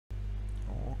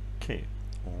Okay,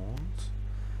 und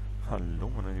hallo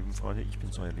meine lieben Freunde, ich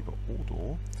bin's euer lieber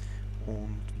Odo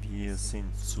und wir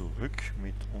sind zurück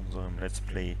mit unserem Let's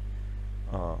Play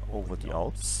Over the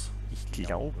Alps. Ich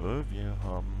glaube,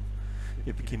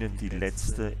 wir beginnen die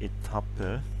letzte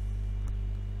Etappe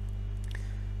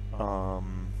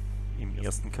im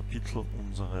ersten Kapitel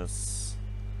unseres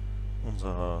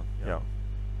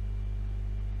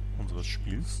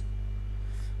Spiels.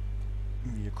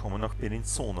 Wir kommen nach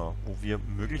Bellinzona, wo wir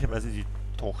möglicherweise die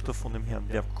Tochter von dem Herrn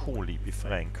Vercoli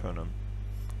befreien können.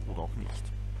 Oder auch nicht.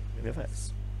 Wer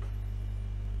weiß.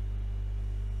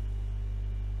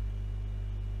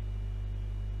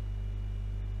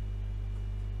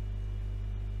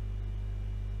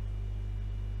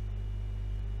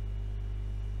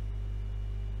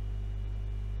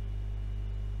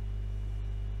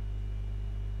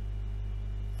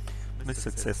 We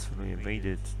successfully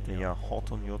evaded. They are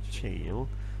hot on your tail,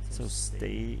 so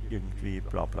stay irgendwie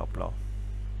bla bla bla.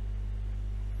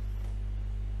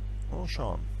 Oh,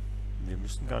 schauen. Wir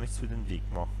müssen gar nichts für den Weg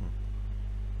machen.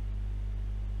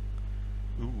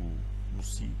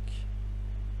 Musik.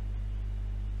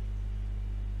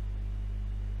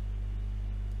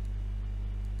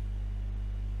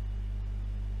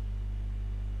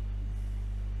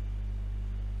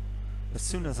 As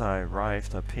soon as I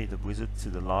arrived, I paid a visit to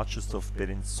the largest of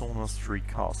Bellinzona's 3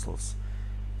 castles.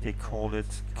 They call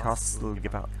it Castelgrande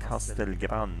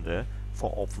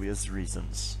for obvious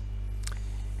reasons.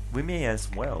 We may as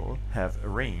well have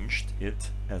arranged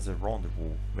it as a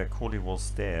rendezvous. Vercoli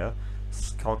was there,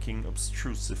 skulking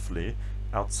obtrusively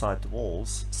outside the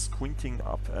walls, squinting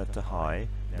up at the high,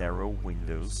 narrow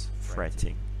windows,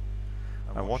 fretting.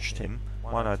 I watched him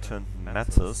while I turned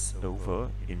matters over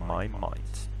in my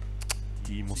mind.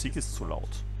 Die Musik ist zu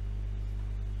laut.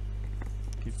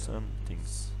 Gibt's ein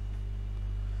Dings?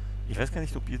 Ich weiß gar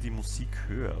nicht, ob ihr die Musik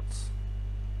hört.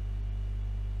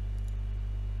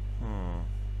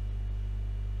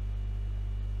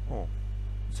 Oh,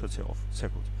 jetzt hört sie auf. Sehr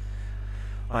gut.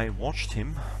 I watched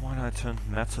him while I turned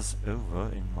matters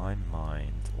over in my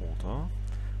mind. Oder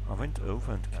I went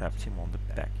over and clapped him on the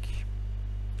back.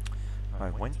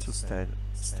 I went to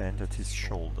stand at his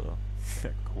shoulder.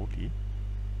 Vercoli.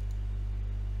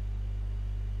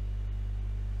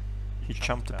 He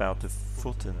jumped about a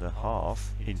foot and a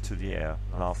half into the air,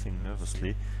 laughing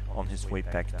nervously on his way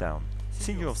back down.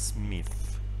 Signor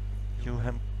Smith, you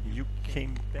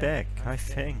came back, I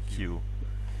thank you.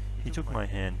 He took my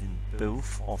hand in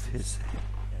both of his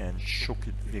and shook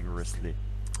it vigorously.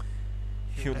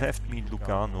 You left me in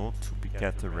Lugano to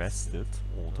get arrested,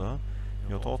 oder?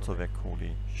 Your daughter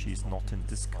Vercoli, she's not in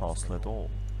this castle at all.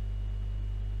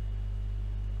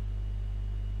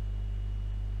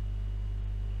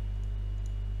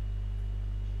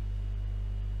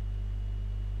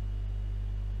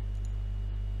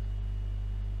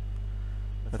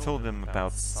 I told him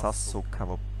about Sasso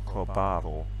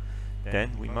Cavobaro.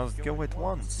 Then we must go at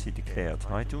once, he declared.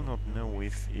 I do not know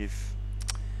if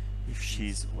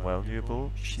she's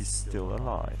valuable, she's still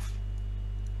alive.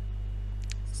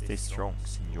 Stay strong,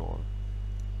 signor.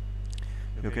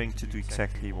 You're going to do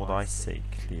exactly what I say,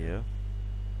 clear?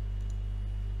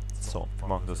 So, wir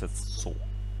machen das jetzt so.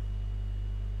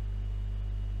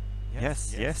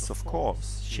 Yes, yes, of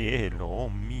course. Cielo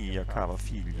mia cara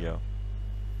figlia.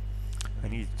 I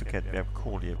needed to get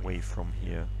Vercoli away from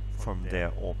here, from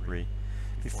there, Aubrey,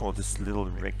 before this little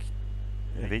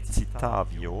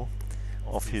recitavio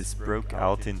of his broke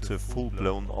out into a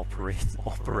full-blown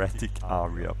operatic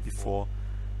aria. Before,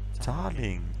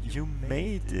 darling, you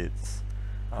made it!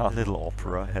 Our little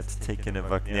opera had taken a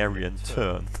Wagnerian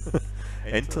turn.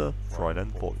 Enter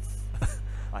Fräulein Wolff.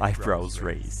 Eyebrows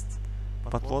raised.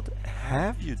 But what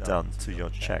have you done to your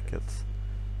jacket,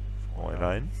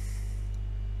 Fräulein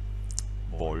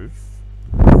Wolff?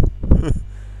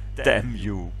 Damn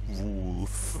you,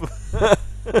 Wolf!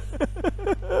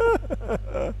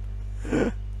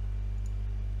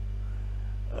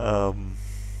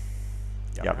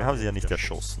 Ja, wir haben sie ja nicht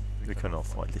erschossen. Wir können auch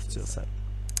freundlich zu ihr sein.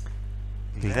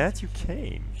 Glad you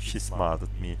came, she smiled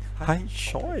at me. I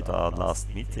enjoyed our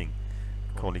last meeting.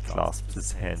 Vercoli clasped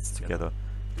his hands together.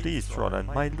 Please,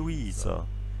 Fräulein, my Luisa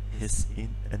is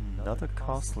in another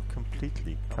castle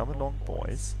completely. Come along,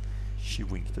 boys. She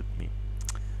winked at me.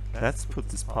 Let's put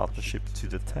this partnership to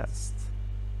the test.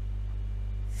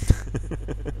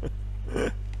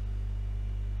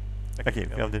 Okay,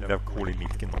 wir haben den Vercoli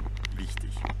mitgenommen. Wichtig.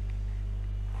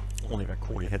 Ohne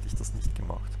Vercoli hätte ich das nicht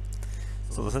gemacht.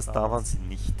 So, das heißt, da waren sie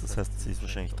nicht. Das heißt, sie ist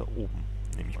wahrscheinlich da oben.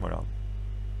 Nehme ich mal an.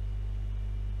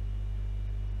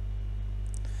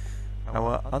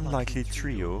 Our unlikely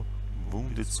trio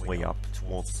wound its way up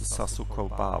towards the Sasso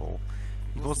Cavobaro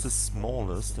It was the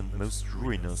smallest and most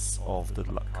ruinous of the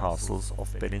castles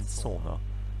of Bellinzona.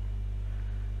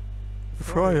 The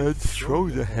friar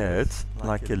strode ahead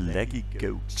like a leggy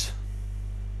goat.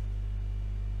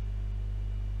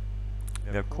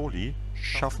 Vercoli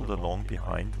shuffled along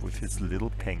behind with his little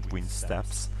penguin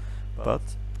steps, but,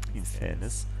 in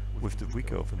fairness, with the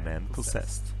vigor of a man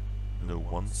possessed. No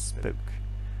one spoke.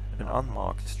 An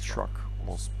unmarked truck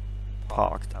was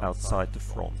parked outside the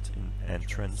front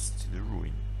entrance to the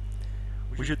ruin.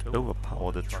 We should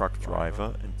overpower the truck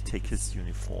driver and take his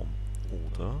uniform.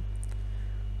 Order.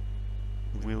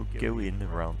 We'll go in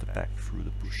around the back through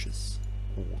the bushes.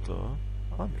 Order.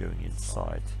 I'm going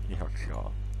inside. Ja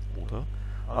klar. Order.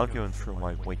 I'll go and throw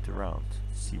my weight around.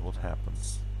 See what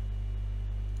happens.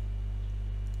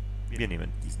 Wir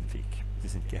nehmen diesen Weg. Wir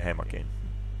sind Geheimagenten.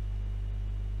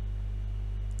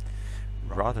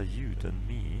 Rather you than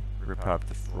me, replied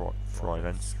the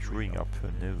Fräulein, screwing up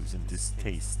her nose in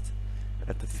distaste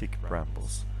at the thick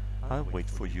brambles. I'll wait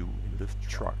for you in the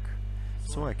truck,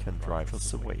 so I can drive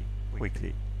us away,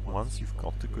 quickly, once you've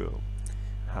got the girl.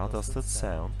 How does that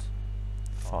sound?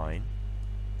 Fine.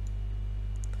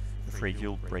 Afraid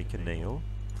you'll break a nail?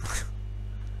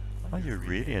 Are you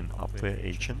really an Abwehr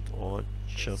agent or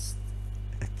just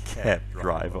a cab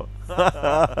driver?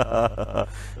 Das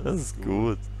ist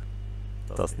gut.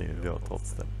 Das nehmen wir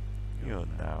trotzdem. You're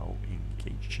now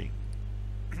engaging.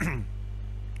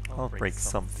 I'll break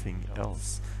something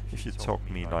else if you talk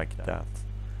me like that.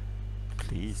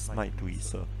 Please, my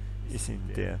Luisa,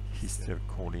 isn't there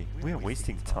hysterically? We are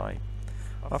wasting time.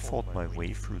 I fought my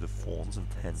way through the thorns and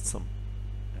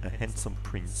a handsome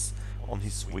prince on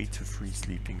his way to free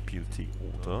Sleeping Beauty.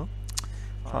 Order?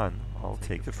 Fine, I'll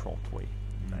take the front way.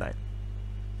 Nein.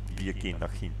 Wir gehen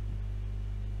nach hinten.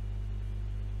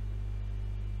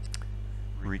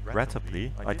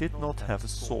 Regrettably, I did not have a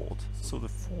sword, so the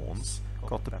thorns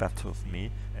got the better of me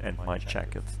and my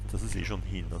jacket. Das ist eh schon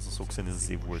hin, also so gesehen ist es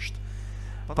eh wurscht.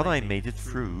 But I made it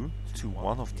through to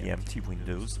one of the empty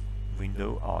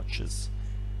window arches.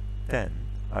 Then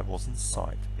I was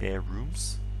inside. Bare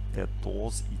rooms, their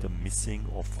doors either missing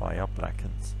or fire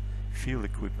blackened. Field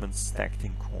equipment stacked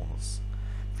in corners.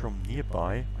 From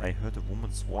nearby I heard a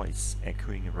woman's voice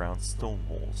echoing around stone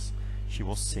walls. She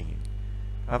was singing.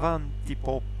 Avanti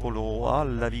popolo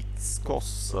alla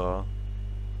viscosa.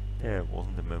 There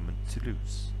wasn't a moment to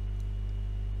lose.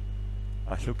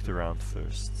 I looked around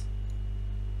first.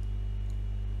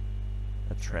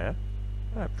 A trap?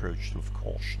 I approached with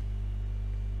caution.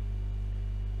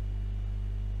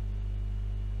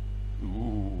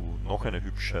 Noch eine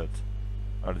Hübschheit.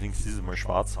 Allerdings dieses Mal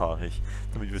schwarzhaarig,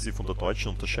 damit wir sie von der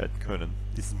deutschen unterscheiden können.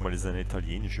 Dieses Mal ist eine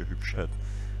italienische Hübschheit.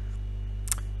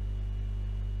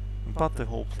 But the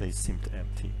whole place seemed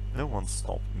empty. No one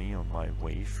stopped me on my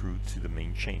way through to the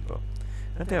main chamber.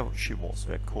 And there she was,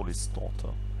 Vercoli's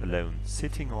daughter, alone,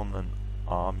 sitting on an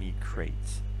army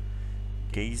crate,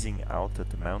 gazing out at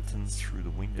the mountains through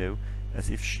the window as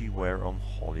if she were on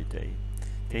holiday.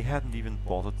 They hadn't even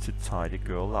bothered to tie the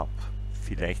girl up.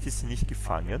 Vielleicht ist sie nicht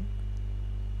gefangen?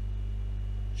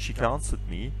 She glanced at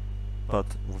me,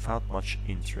 but without much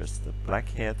interest. A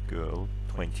black-haired girl,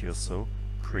 20 or so,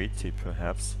 pretty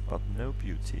perhaps, but no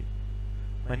beauty.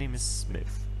 My name is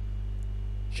Smith.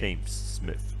 James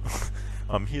Smith.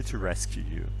 I'm here to rescue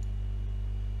you.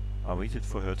 I waited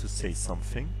for her to say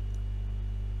something.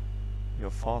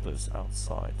 Your father's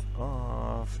outside.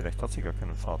 Ah, vielleicht hat sie gar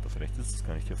keinen Vater, vielleicht ist es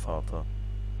gar nicht ihr Vater.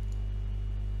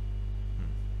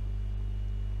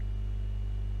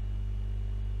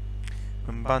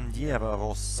 Bandiera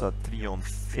rossa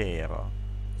trionfera.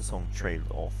 The song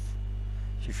trailed off.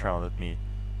 She frowned at me.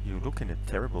 You look in a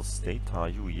terrible state. Are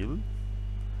you ill?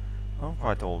 I'm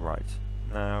quite all right.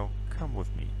 Now, come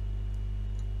with me.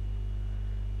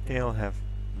 They'll have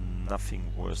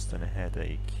nothing worse than a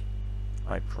headache.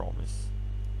 I promise.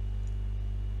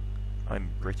 I'm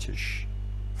British.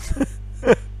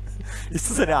 Ist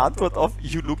das eine Antwort auf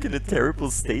You look in a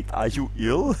terrible state? Are you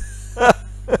ill?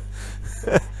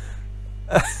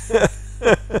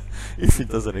 Ich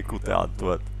finde das eine gute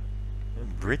Antwort.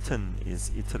 Britain is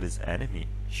Italy's enemy,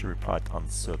 she replied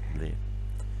uncertainly.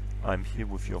 I'm here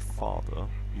with your father.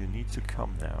 You need to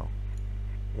come now.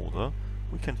 Order.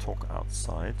 We can talk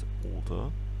outside.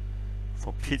 Order.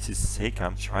 For pity's sake,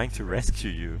 I'm trying to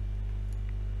rescue you.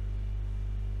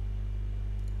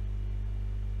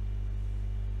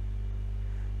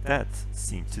 That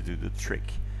seemed to do the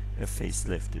trick. Her face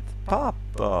lifted.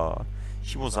 Papa!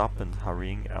 She was up and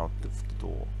hurrying out of the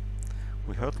door.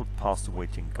 We hurtled past the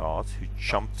waiting guard, who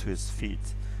jumped to his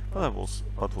feet, but was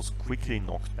quickly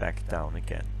knocked back down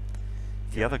again.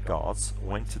 The other guards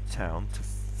went to town to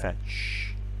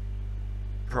fetch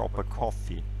proper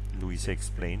coffee, Luisa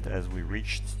explained as we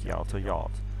reached the outer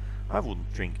yard. I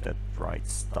wouldn't drink that dried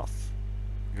stuff.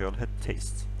 Girl had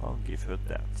taste, I'll give her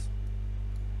that.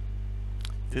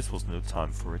 This was no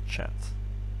time for a chat.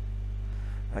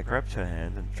 I grabbed her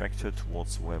hand and dragged her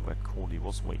towards where Collie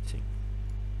was waiting.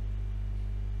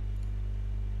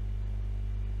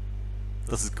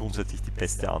 Das ist grundsätzlich die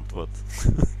beste Antwort.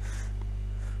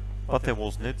 But there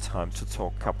was no time to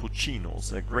talk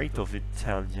cappuccinos. A group of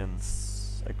Italian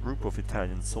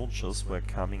soldiers were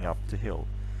coming up the hill.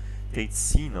 They'd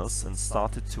seen us and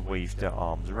started to wave their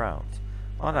arms around.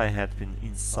 While I had been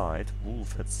inside,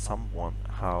 Wolff had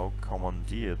somehow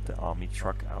commandeered the army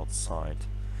truck outside.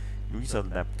 Luisa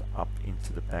leapt up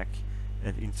into the back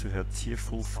and into her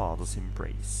tearful father's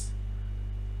embrace.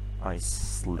 I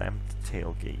slammed the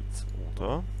tailgate.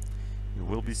 Oder? You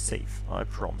will be safe, I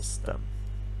promised them.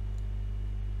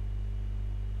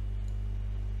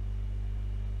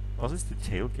 Was ist die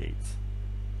tailgate?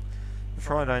 The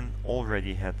Fräulein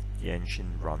already had the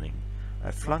engine running.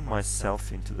 I flung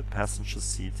myself into the passenger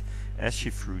seat as she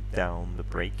threw down the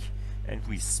brake, and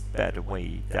we sped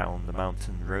away down the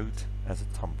mountain road at a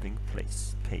tumbling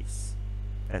pace.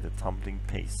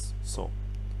 So.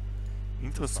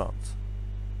 Interessant.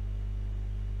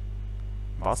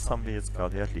 Was haben wir jetzt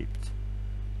gerade erlebt?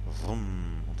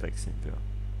 Rum, und weg sind wir.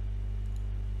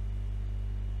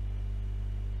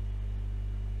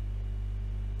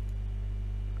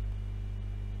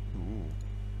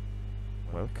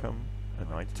 Welcome, a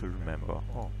night to remember.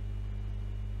 Oh.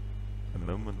 A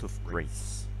moment of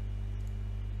grace.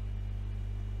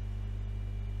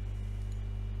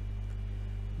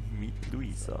 Meet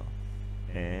Luisa.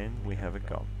 And we have a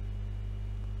gun.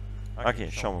 Okay,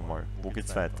 schauen wir mal. Wo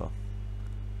geht's weiter?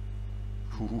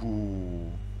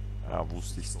 Ja,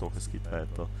 wusste ich's doch, es geht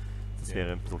weiter. Das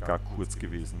wäre ein bisschen gar kurz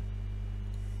gewesen.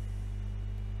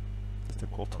 Das ist der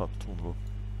Gotthardtunnel.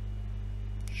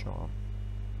 Schau an.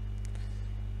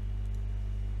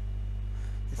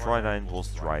 Die Fräulein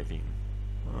was driving.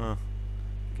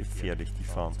 Gefährlich, die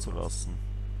fahren zu lassen.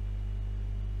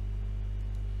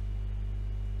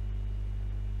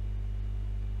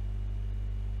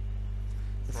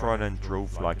 The Fräulein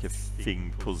drove like a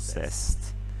thing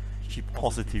possessed. She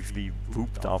positively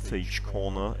whooped after each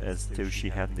corner as though she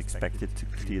hadn't expected to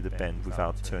clear the bend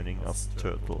without turning us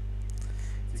turtle.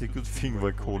 It's a good thing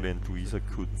Collie and Luisa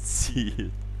couldn't see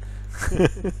it.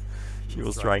 She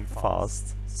was trying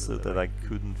fast so that I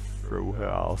couldn't throw her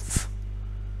out.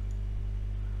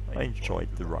 I enjoyed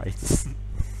the ride.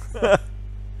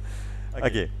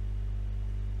 Okay.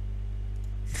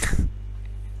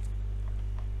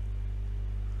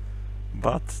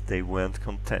 But they weren't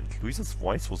content. Luisa's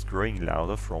voice was growing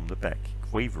louder from the back,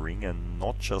 quavering, and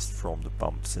not just from the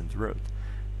bumps in the road.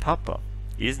 Papa,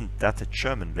 isn't that a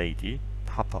German lady?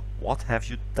 Papa, what have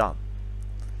you done?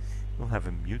 You'll have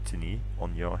a mutiny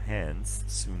on your hands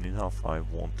soon enough, I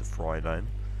warned the Fräulein.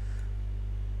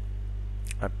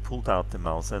 I pulled out the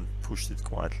Mauser and pushed it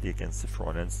quietly against the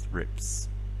Fräulein's ribs.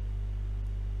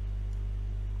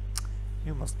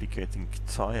 You must be getting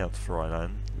tired,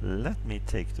 Fräulein. Let me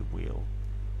take the wheel.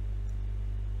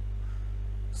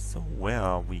 So where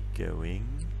are we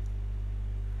going?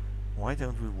 Why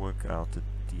don't we work out a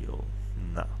deal?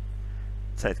 Na,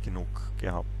 Zeit genug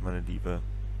gehabt, meine Liebe.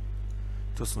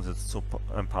 Du hast uns jetzt so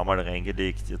ein paar Mal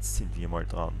reingelegt, jetzt sind wir mal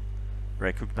dran.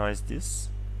 Recognize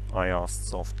this? I asked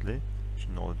softly. She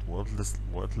nodded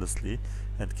wordlessly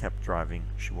and kept driving.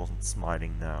 She wasn't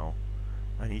smiling now.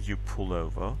 I need you pull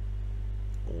over.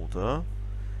 Oder,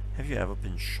 have you ever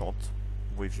been shot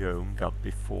with your own gun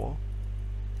before?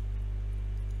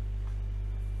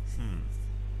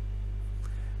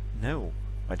 No,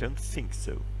 I don't think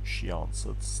so, she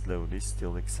answered, slowly,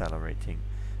 still accelerating.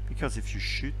 Because if you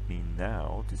shoot me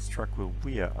now, this truck will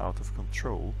veer out of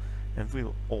control and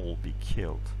we'll all be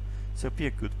killed. So be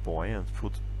a good boy and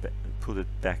put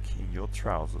it back in your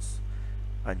trousers.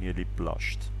 I nearly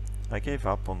blushed. I gave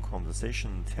up on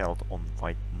conversation and held on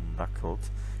white-knuckled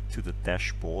to the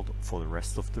dashboard for the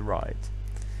rest of the ride.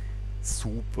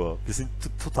 Super, wir sind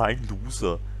total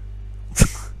Loser.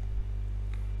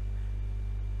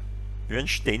 Wir werden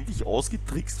ständig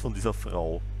ausgetrickst von dieser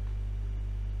Frau.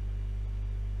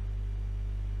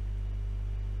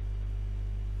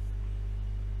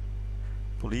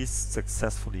 Police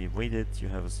successfully evaded. You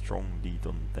have a strong lead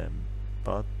on them.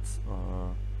 But,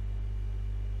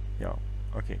 ja,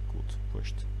 okay, gut,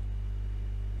 wurscht.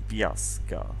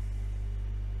 Biasca.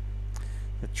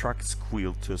 The truck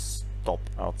squealed to a stop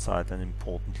outside an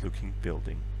important-looking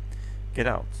building. Get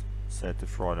out, said the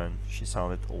Fräulein. She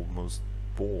sounded almost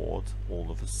bored all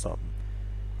of a sudden.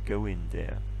 Go in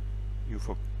there. You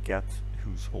forget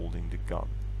who's holding the gun.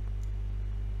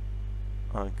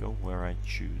 I'll go where I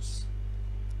choose.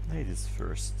 Ladies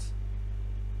first.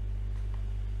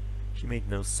 She made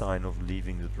no sign of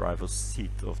leaving the driver's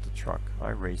seat of the truck. I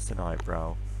raised an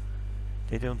eyebrow.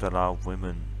 They don't allow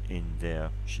women in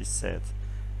there, she said.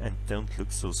 And don't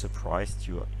look so surprised,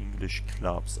 your English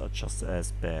clubs are just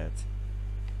as bad.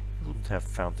 You wouldn't have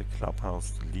found the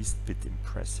clubhouse the least bit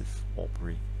impressive,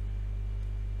 Aubrey.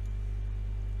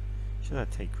 Should I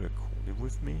take her collie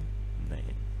with me?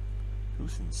 Nay.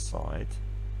 Who's inside?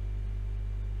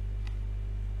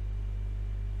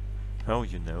 Oh,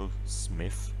 you know,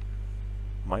 Smith.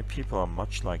 My people are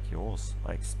much like yours,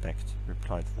 I expect,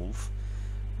 replied Wolff,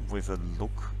 with a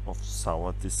look of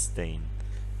sour disdain.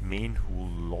 Men who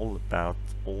loll about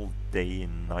all day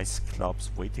in nice clubs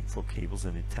waiting for cables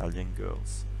and Italian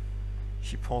girls.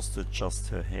 She paused to adjust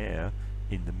her hair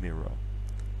in the mirror.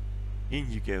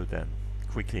 In you go then,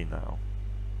 quickly now.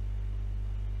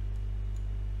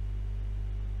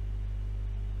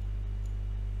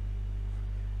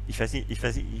 Ich weiß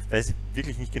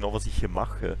wirklich nicht genau, was ich hier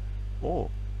mache.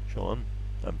 Oh, schon,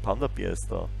 ein Panda-Bär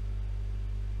ist da.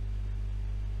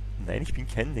 Nein, ich bin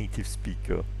kein Native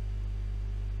Speaker.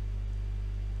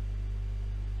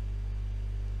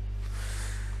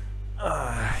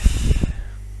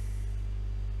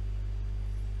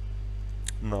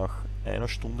 Nach einer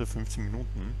Stunde 15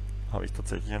 Minuten habe ich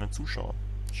tatsächlich einen Zuschauer.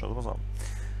 Schaut was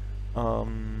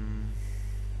an.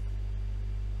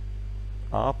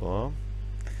 Aber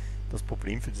das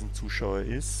Problem für diesen Zuschauer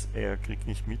ist, er kriegt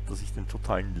nicht mit, dass ich den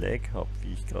totalen Lag habe,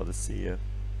 wie ich gerade sehe.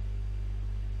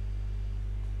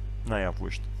 Naja,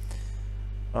 wurscht.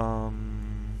 Wo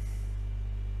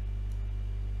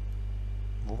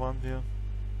waren wir?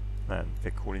 Nein,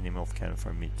 Weckoli nehmen wir auf keinen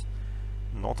Fall mit.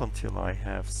 Not until I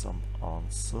have some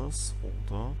answers,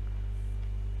 oder?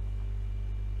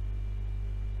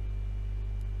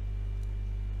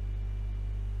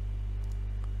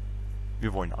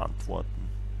 Wir wollen antworten.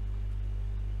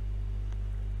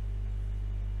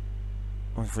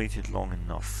 I've waited long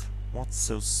enough. What's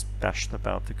so special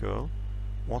about the girl?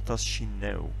 What does she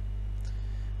know?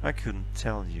 I couldn't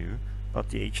tell you, but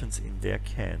the agents in there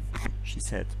can, she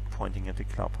said, pointing at the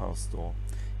clubhouse door.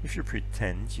 If you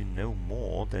pretend you know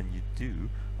more than you do,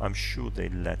 I'm sure they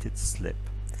let it slip.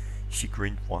 She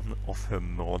grinned one of her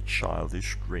more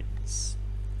childish grins.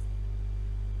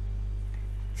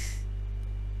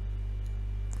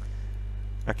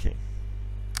 Okay,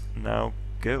 now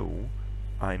go.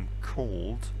 I'm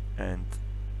cold and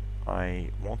I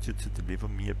want you to deliver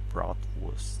me a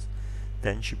bratwurst.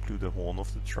 Then she blew the horn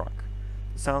of the truck.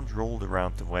 The sound rolled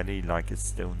around the valley like a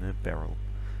stone in a barrel.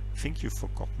 I think you've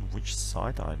forgotten which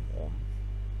side I'm on.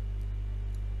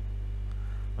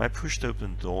 I pushed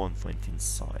open the door and went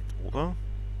inside, oder?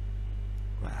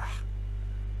 Ach.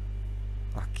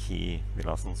 Okay, wir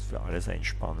lassen uns für alles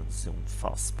einspannen, das ist ja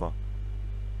unfassbar.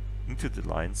 Into the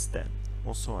lion's den,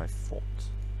 or so I thought.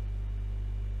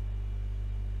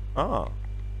 Ah,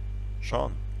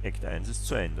 schon, Act 1 ist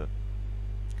zu Ende.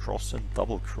 Cross and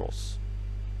Double Cross.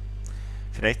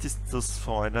 Vielleicht ist das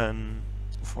Fräulein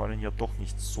ja doch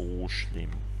nicht so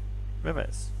schlimm. Wer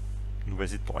weiß. Nur weil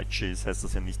sie Deutsche ist, heißt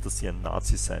das ja nicht, dass sie ein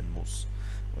Nazi sein muss.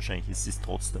 Wahrscheinlich ist sie es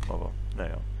trotzdem, aber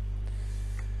naja.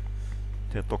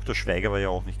 Der Dr. Schweiger war ja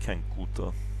auch nicht kein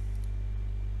guter.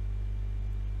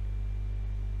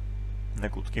 Na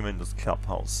gut, gehen wir in das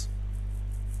Clubhouse.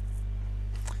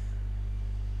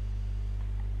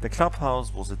 The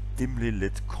clubhouse was a dimly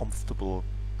lit, comfortable,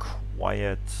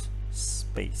 quiet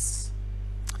space.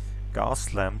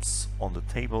 Gas lamps on the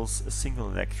tables, a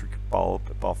single electric bulb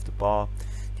above the bar,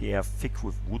 the air thick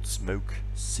with wood smoke,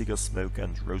 cigar smoke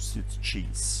and roasted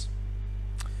cheese.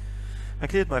 I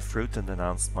cleared my throat and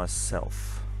announced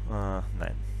myself.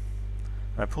 Nein.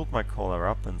 I pulled my collar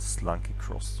up and slunk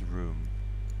across the room.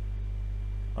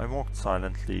 I walked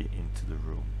silently into the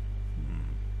room.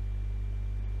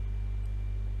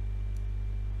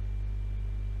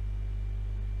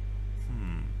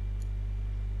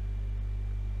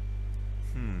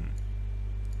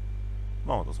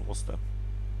 Oh, das war's da.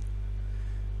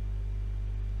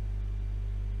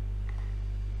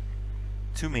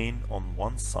 Two men on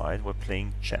one side were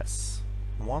playing chess.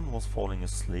 One was falling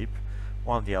asleep,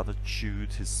 while the other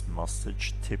chewed his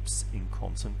mustache tips in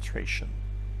concentration.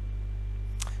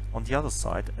 On the other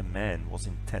side, a man was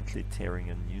intently tearing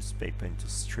a newspaper into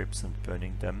strips and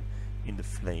burning them in the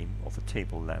flame of a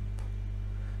table lamp.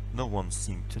 No one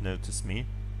seemed to notice me.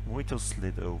 Waiter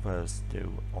slid over as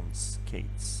though on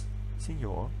skates.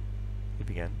 Signor, he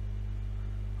began.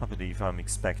 I believe I'm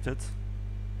expected.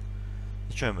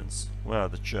 The Germans. Where are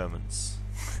the Germans?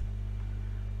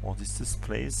 What is this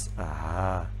place?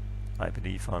 Ah, I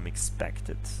believe I'm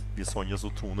expected. Wir sollen ja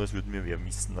so tun, als würden wir wer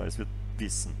wissen, als wir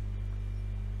wissen.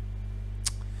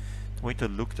 The waiter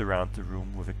looked around the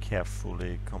room with a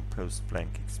carefully composed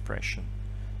blank expression.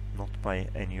 Not by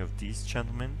any of these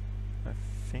gentlemen, I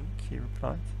think, he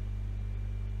replied.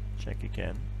 Check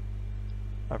again.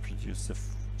 I produced a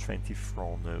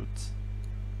 20-franc note.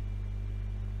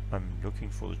 I'm looking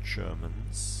for the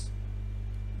Germans.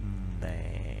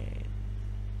 Nein.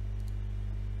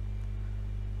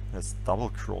 Has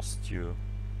double-crossed you.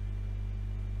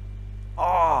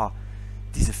 Ah!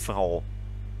 Diese Frau.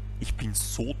 Ich bin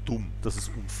so dumm, das ist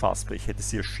unfassbar. Ich hätte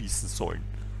sie erschießen sollen.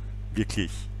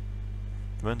 Wirklich.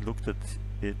 The man looked at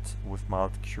it with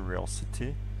mild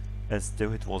curiosity, as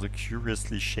though it was a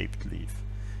curiously shaped leaf.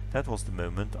 That was the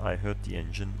moment I heard the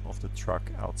engine of the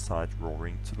truck outside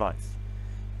roaring to life.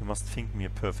 You must think me a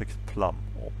perfect plum,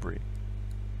 Aubrey.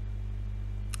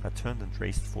 I turned and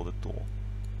raced for the door.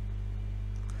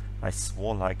 I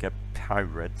swore like a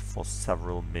pirate for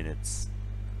several minutes.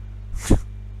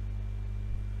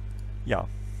 Yeah.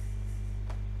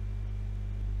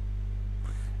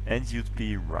 And you'd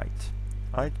be right.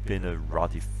 I'd been a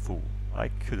ruddy fool. I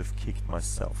could have kicked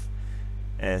myself.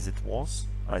 As it was,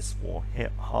 I swore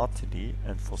heartily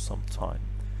and for some time.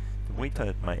 The waiter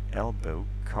at my elbow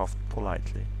coughed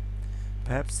politely.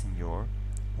 Perhaps, Signor,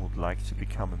 would like to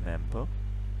become a member?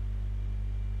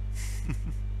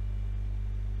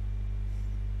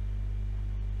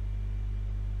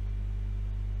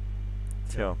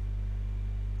 Tja.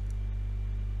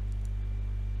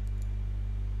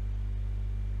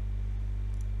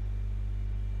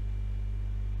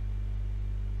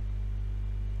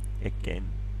 Again.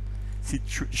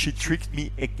 She tricked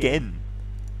me again.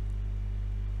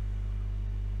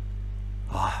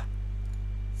 Ah,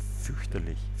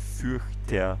 fürchterlich,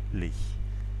 fürchterlich.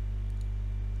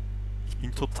 Ich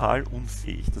bin total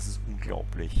unfähig, das ist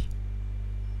unglaublich.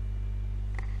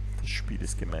 Das Spiel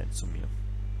ist gemein zu mir.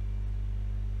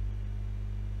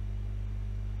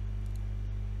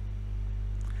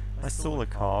 I stole a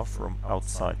car from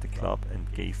outside the club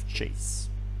and gave chase.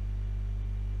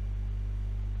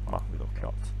 Machen wir doch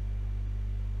glatt.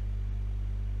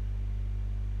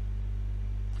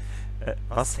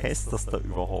 Was heißt das da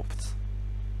überhaupt?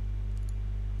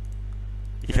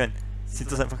 Ich meine,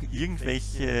 sind das einfach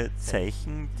irgendwelche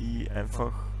Zeichen, die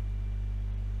einfach...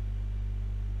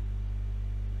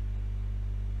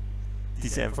 die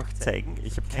sie einfach zeigen?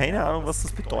 Ich habe keine Ahnung, was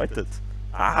das bedeutet.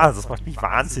 Ah, das macht mich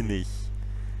wahnsinnig.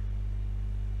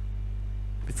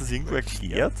 Ist das irgendwo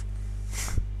erklärt?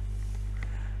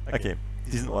 Okay,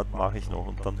 diesen Ort mache ich noch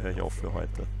und dann höre ich auf für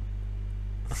heute.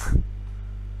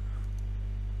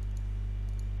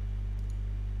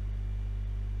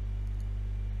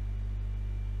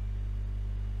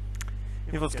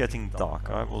 It was getting dark.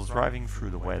 I was driving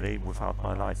through the valley without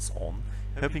my lights on,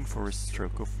 hoping for a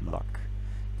stroke of luck.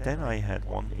 Then I had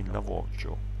one in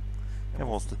Lavoggio. There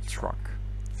was the truck.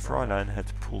 Fräulein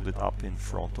had pulled it up in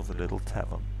front of a little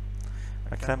tavern.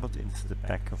 I clambered into the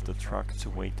back of the truck to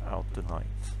wait out the night.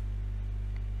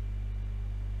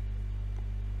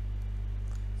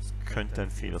 Das könnte ein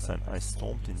Fehler sein. I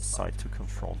stormed inside to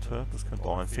confront her. Das könnte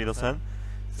auch ein Fehler sein.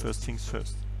 First things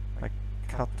first. I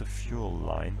cut the fuel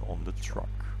line on the truck.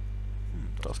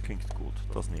 Das klingt gut.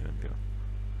 Das nehmen wir.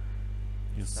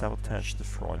 You sabotaged the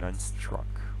Fräulein's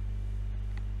truck.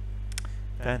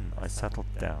 Then I settled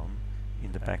down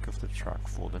in the back of the truck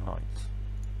for the night.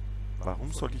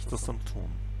 Warum soll ich das dann tun?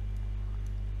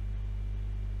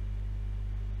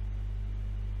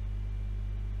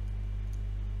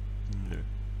 Nö.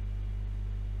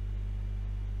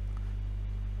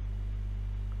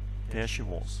 There she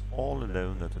was, all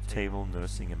alone at a table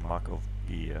nursing a mug of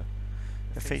beer.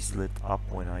 Her face lit up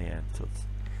when I entered.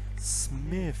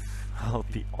 Smith! I'll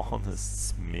be honest,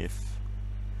 Smith.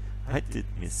 I did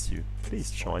miss you. Please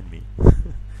join me.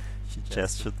 She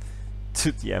gestured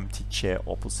to the empty chair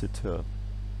opposite her.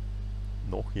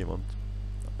 Noch jemand?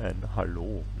 Ein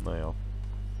Hallo? Naja.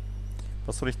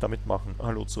 Was soll ich damit machen?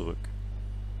 Hallo zurück.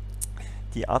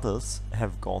 The others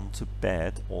have gone to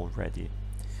bed already.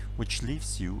 Which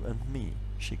leaves you and me,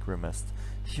 she grimaced.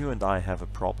 You and I have a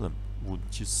problem,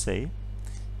 wouldn't you say?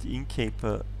 The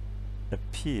innkeeper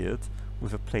appeared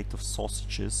with a plate of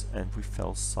sausages and we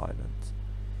fell silent.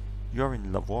 You're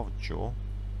in Lavoggio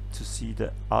to see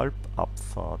the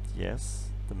Alpabfahrt, yes?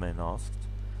 The man asked.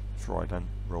 Fräulein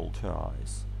rolled her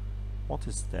eyes. What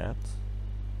is that?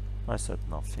 I said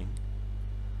nothing.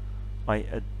 I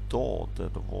adore the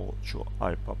Lavoggio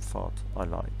Alpabfahrt, I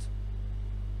lied.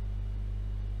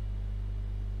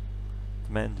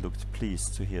 The man looked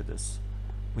pleased to hear this.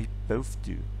 We both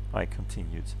do, I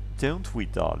continued. Don't we,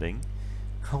 darling?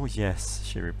 Oh yes,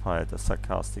 she replied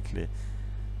sarcastically.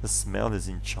 The smell is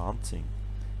enchanting.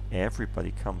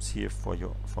 Everybody comes here for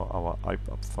our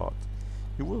Alpabfahrt.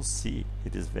 You will see,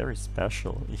 it is very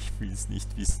special. Ich will's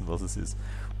nicht wissen, was es ist.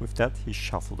 With that, he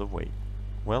shuffled away.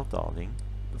 Well, darling,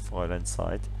 the Fräulein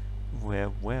sighed, where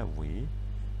were we?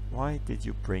 Why did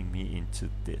you bring me into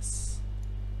this?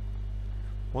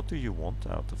 What do you want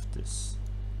out of this?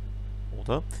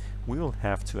 Oder? We will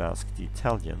have to ask the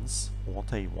Italians what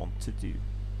they want to do.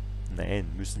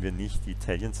 Nein, müssen wir nicht. Die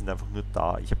Italiener sind einfach nur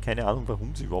da. Ich habe keine Ahnung,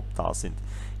 warum sie überhaupt da sind.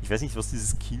 Ich weiß nicht, was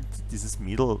dieses Kind, dieses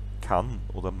Mädel kann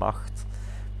oder macht.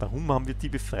 Warum haben wir die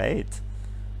befreit?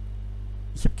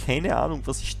 Ich habe keine Ahnung,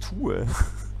 was ich tue.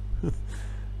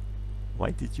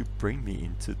 Why did you bring me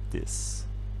into this?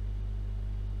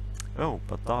 Oh,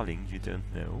 but darling, you don't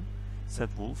know, said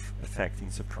Wolff,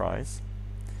 affecting surprise.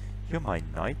 You're my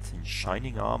knight in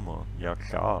shining armor. Ja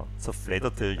klar,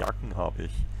 zerfledderte Jacken habe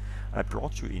ich. I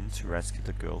brought you in to rescue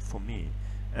the girl for me,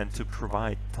 and to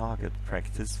provide target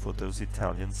practice for those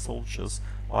Italian soldiers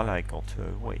while I got her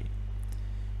away.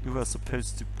 You were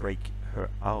supposed to break her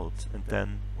out, and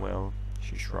then, well,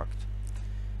 she shrugged.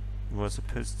 You were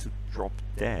supposed to drop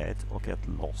dead or get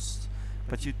lost,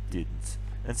 but you didn't,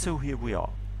 and so here we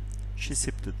are. She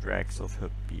sipped the dregs of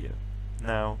her beer.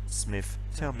 Now, Smith,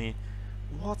 tell me,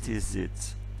 what is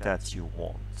it that you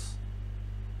want?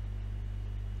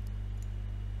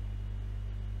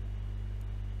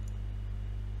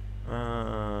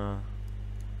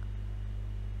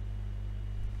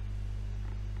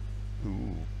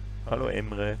 Hallo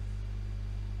Emre.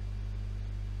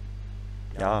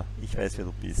 Ja, ich weiß, wer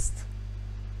du bist.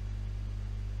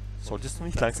 Solltest du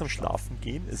nicht langsam schlafen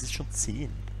gehen? Es ist schon 10.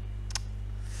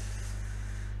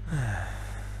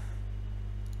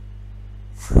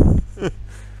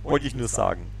 Wollte ich nur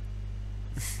sagen.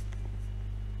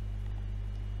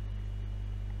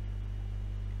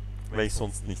 Weil ich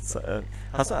sonst nichts...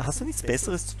 hast du nichts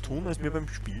Besseres zu tun, als mir beim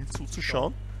Spielen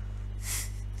zuzuschauen?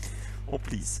 Oh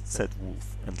please, said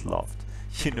Wolff and laughed.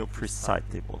 You know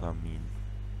precisely what I mean.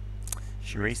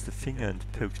 She raised a finger and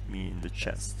poked me in the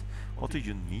chest. What do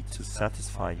you need to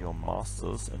satisfy your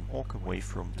masters and walk away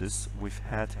from this with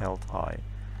head held high?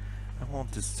 I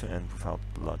want this to end without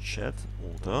bloodshed,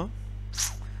 oder?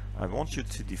 I want you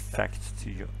to defect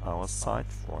to our side,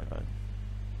 Fräulein.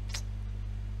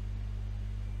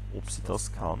 Ob sie das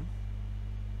kann?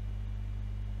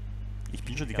 Ich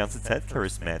bin schon die ganze Zeit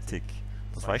charismatic.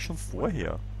 Das war ich schon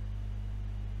vorher.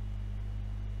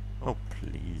 Oh,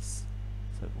 please,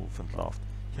 said Wolff and laughed.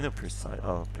 You know precise...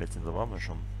 Plätzchen, da waren wir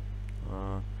schon.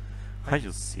 Are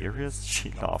you serious?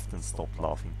 She laughed and stopped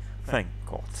laughing. Thank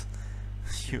God.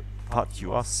 But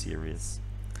you are serious.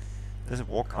 There's a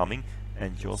war coming,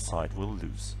 and your side will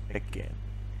lose. Again.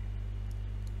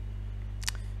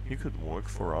 You could work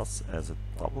for us as a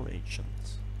double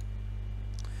agent.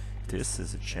 This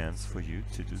is a chance for you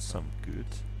to do some good.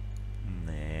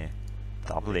 Nee,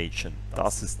 Double Agent,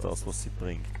 das ist das, was sie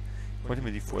bringt. Ich wollte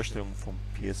mir die Vorstellung vom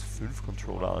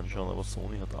PS5-Controller anschauen, aber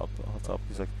Sony hat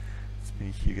abgesagt, jetzt bin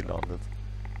ich hier gelandet.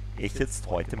 Echt jetzt?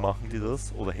 Heute machen die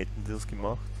das? Oder hätten die das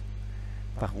gemacht?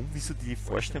 Warum? Wieso die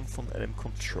Vorstellung von einem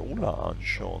Controller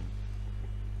anschauen?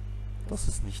 Das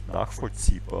ist nicht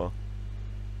nachvollziehbar.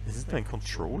 Es ist ein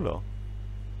Controller.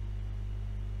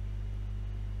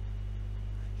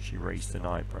 She raised an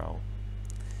eyebrow.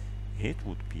 It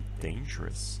would be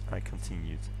dangerous, I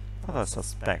continued, but I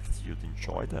suspect you'd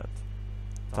enjoy that.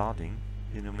 Darling,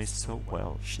 you know me so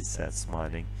well, she said,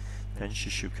 smiling. Then she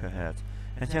shook her head.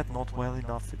 And yet not well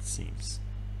enough, it seems.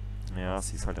 Ja,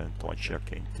 sie ist halt eine deutsche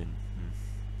Agentin.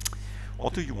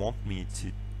 What do you want me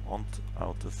to want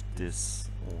out of this,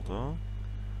 oder?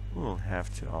 We'll have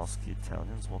to ask the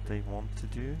Italians what they want to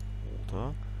do,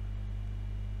 oder?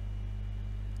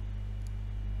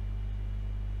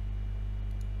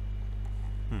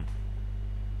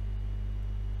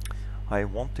 I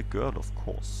want the girl, of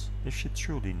course. If she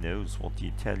truly knows what the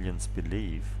Italians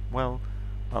believe, well,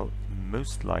 I'll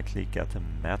most likely get a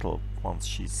medal once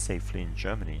she's safely in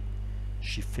Germany.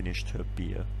 She finished her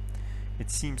beer. It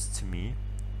seems to me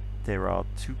there are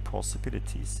two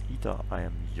possibilities. Either I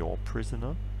am your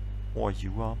prisoner, or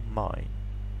you are mine.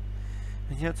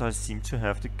 And yet I seem to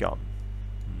have the gun.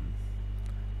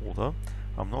 Oder,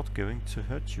 I'm not going to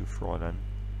hurt you, Fräulein.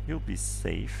 You'll be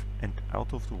safe and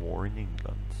out of the war in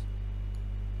England.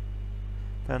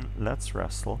 Then let's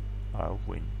wrestle. I'll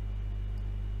win.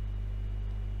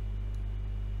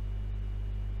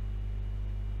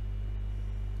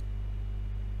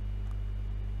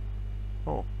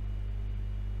 Oh.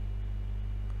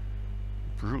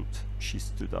 Brute, she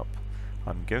stood up.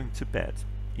 I'm going to bed.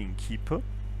 Innkeeper?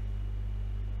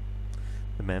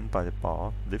 The man by the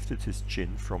bar lifted his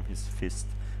chin from his fist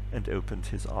and opened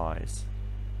his eyes.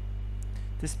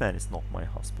 This man is not my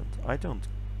husband. I don't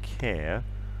care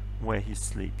where he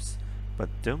sleeps, but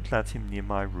don't let him near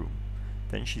my room.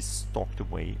 Then she stalked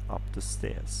away up the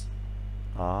stairs.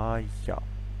 Ah ja,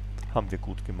 haben wir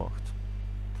gut gemacht.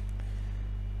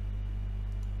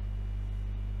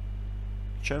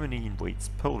 Germany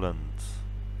invades Poland.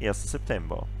 1.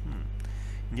 September.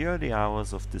 In the early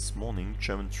hours of this morning,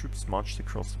 German troops marched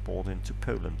across the border into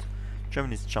Poland.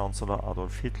 Germany's Chancellor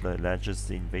Adolf Hitler alleges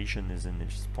the invasion is in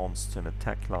response to an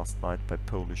attack last night by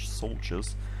Polish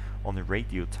soldiers on a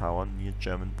radio tower near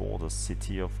German border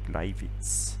city of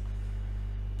Gleiwitz.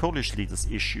 Polish leaders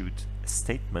issued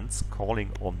statements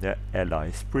calling on their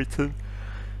allies Britain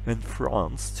and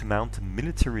France to mount a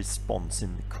military response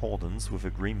in accordance with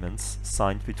agreements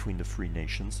signed between the three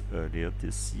nations earlier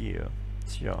this year.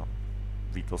 Tja,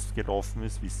 wie das gelaufen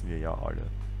ist, wissen wir ja alle.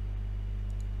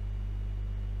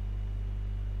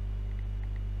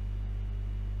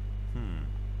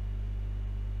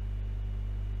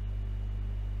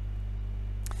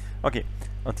 Okay,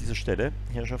 an dieser Stelle,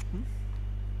 Herrschaften,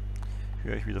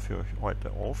 höre ich wieder für euch heute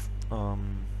auf.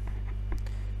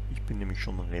 Ich bin nämlich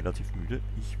schon relativ müde.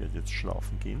 Ich werde jetzt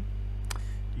schlafen gehen.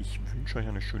 Ich wünsche euch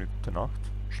eine schöne gute Nacht.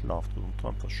 Schlaft und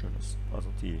träumt was Schönes. Also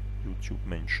die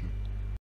YouTube-Menschen.